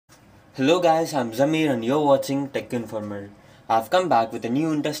Hello guys, I'm Zameer and you're watching Techinformer. I've come back with a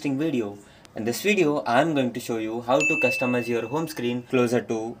new interesting video. In this video, I'm going to show you how to customize your home screen closer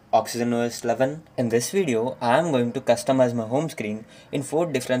to OxygenOS 11. In this video, I'm going to customize my home screen in 4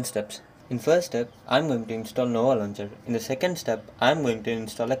 different steps. In first step, I'm going to install Nova Launcher. In the second step, I'm going to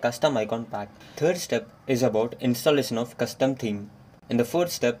install a custom icon pack. Third step is about installation of custom theme. And the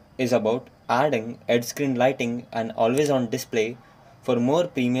fourth step is about adding edge screen lighting and always on display for more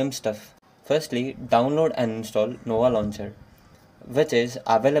premium stuff. Firstly, download and install Nova Launcher, which is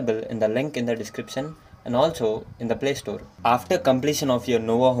available in the link in the description and also in the Play Store. After completion of your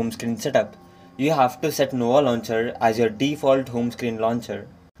Nova home screen setup, you have to set Nova Launcher as your default home screen launcher.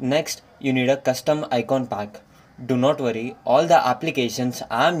 Next, you need a custom icon pack. Do not worry, all the applications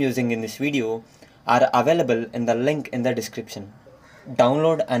I am using in this video are available in the link in the description.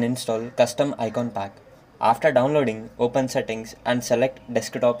 Download and install custom icon pack. After downloading, open settings and select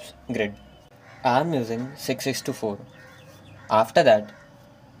desktop's grid. I am using 6:4. After that,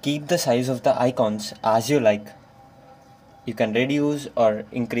 keep the size of the icons as you like. You can reduce or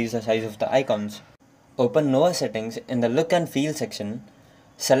increase the size of the icons. Open Nova settings in the look and feel section.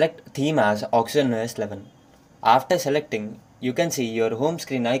 Select theme as OxygenOS 11. After selecting, you can see your home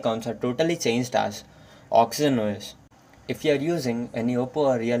screen icons are totally changed as OxygenOS. If you are using any Oppo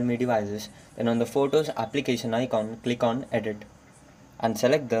or Realme devices, then on the Photos application icon, click on Edit and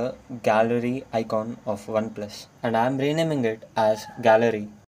select the gallery icon of OnePlus, and I am renaming it as Gallery.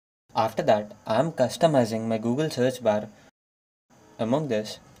 After that, I am customizing my Google search bar. Among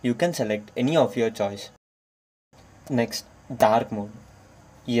this, you can select any of your choice. Next, dark mode.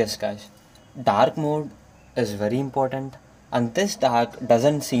 Yes guys, dark mode is very important, and this dark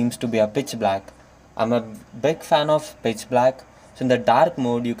doesn't seems to be a pitch black. I'm a big fan of pitch black, so in the dark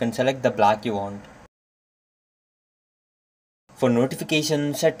mode you can select the black you want. For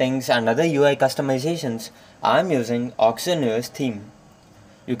notification settings and other UI customizations, I am using OxygenOS theme.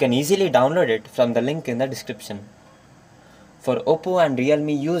 You can easily download it from the link in the description. For Oppo and Realme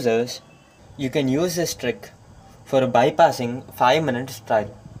users, you can use this trick for bypassing 5-minute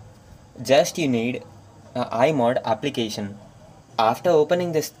trial. Just you need an iMod application. After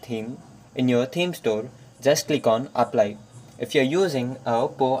opening this theme, in your theme store, just click on Apply. If you are using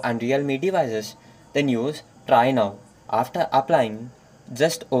Oppo and Realme devices, then use Try Now. After applying,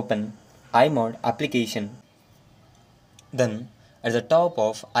 just open iMod application. Then, at the top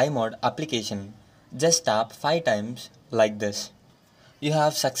of iMod application, just tap 5 times like this. You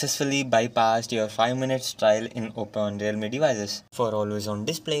have successfully bypassed your 5 minutes trial in Oppo and Realme devices. For always on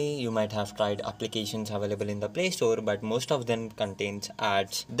display, you might have tried applications available in the Play Store, but most of them contains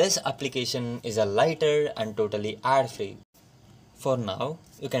ads. This application is a lighter and totally ad-free. For now,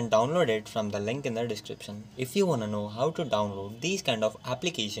 you can download it from the link in the description. If you wanna know how to download these kind of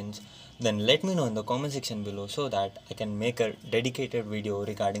applications, then let me know in the comment section below so that I can make a dedicated video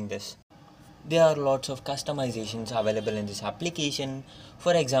regarding this. There are lots of customizations available in this application.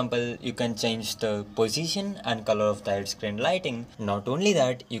 For example, you can change the position and color of the screen lighting. Not only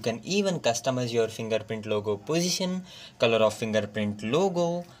that, you can even customize your fingerprint logo position, color of fingerprint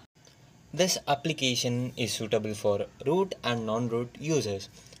logo. This application is suitable for root and non-root users,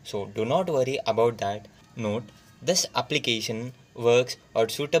 so do not worry about that. Note, this application works or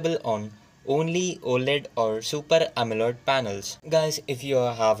suitable on only OLED or Super AMOLED panels. Guys, if you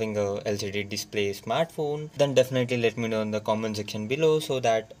are having a LCD display smartphone, then definitely let me know in the comment section below so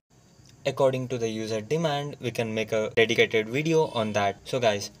that according to the user demand, we can make a dedicated video on that. So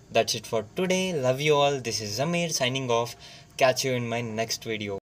guys, that's it for today. Love you all. This is Zameer signing off. Catch you in my next video.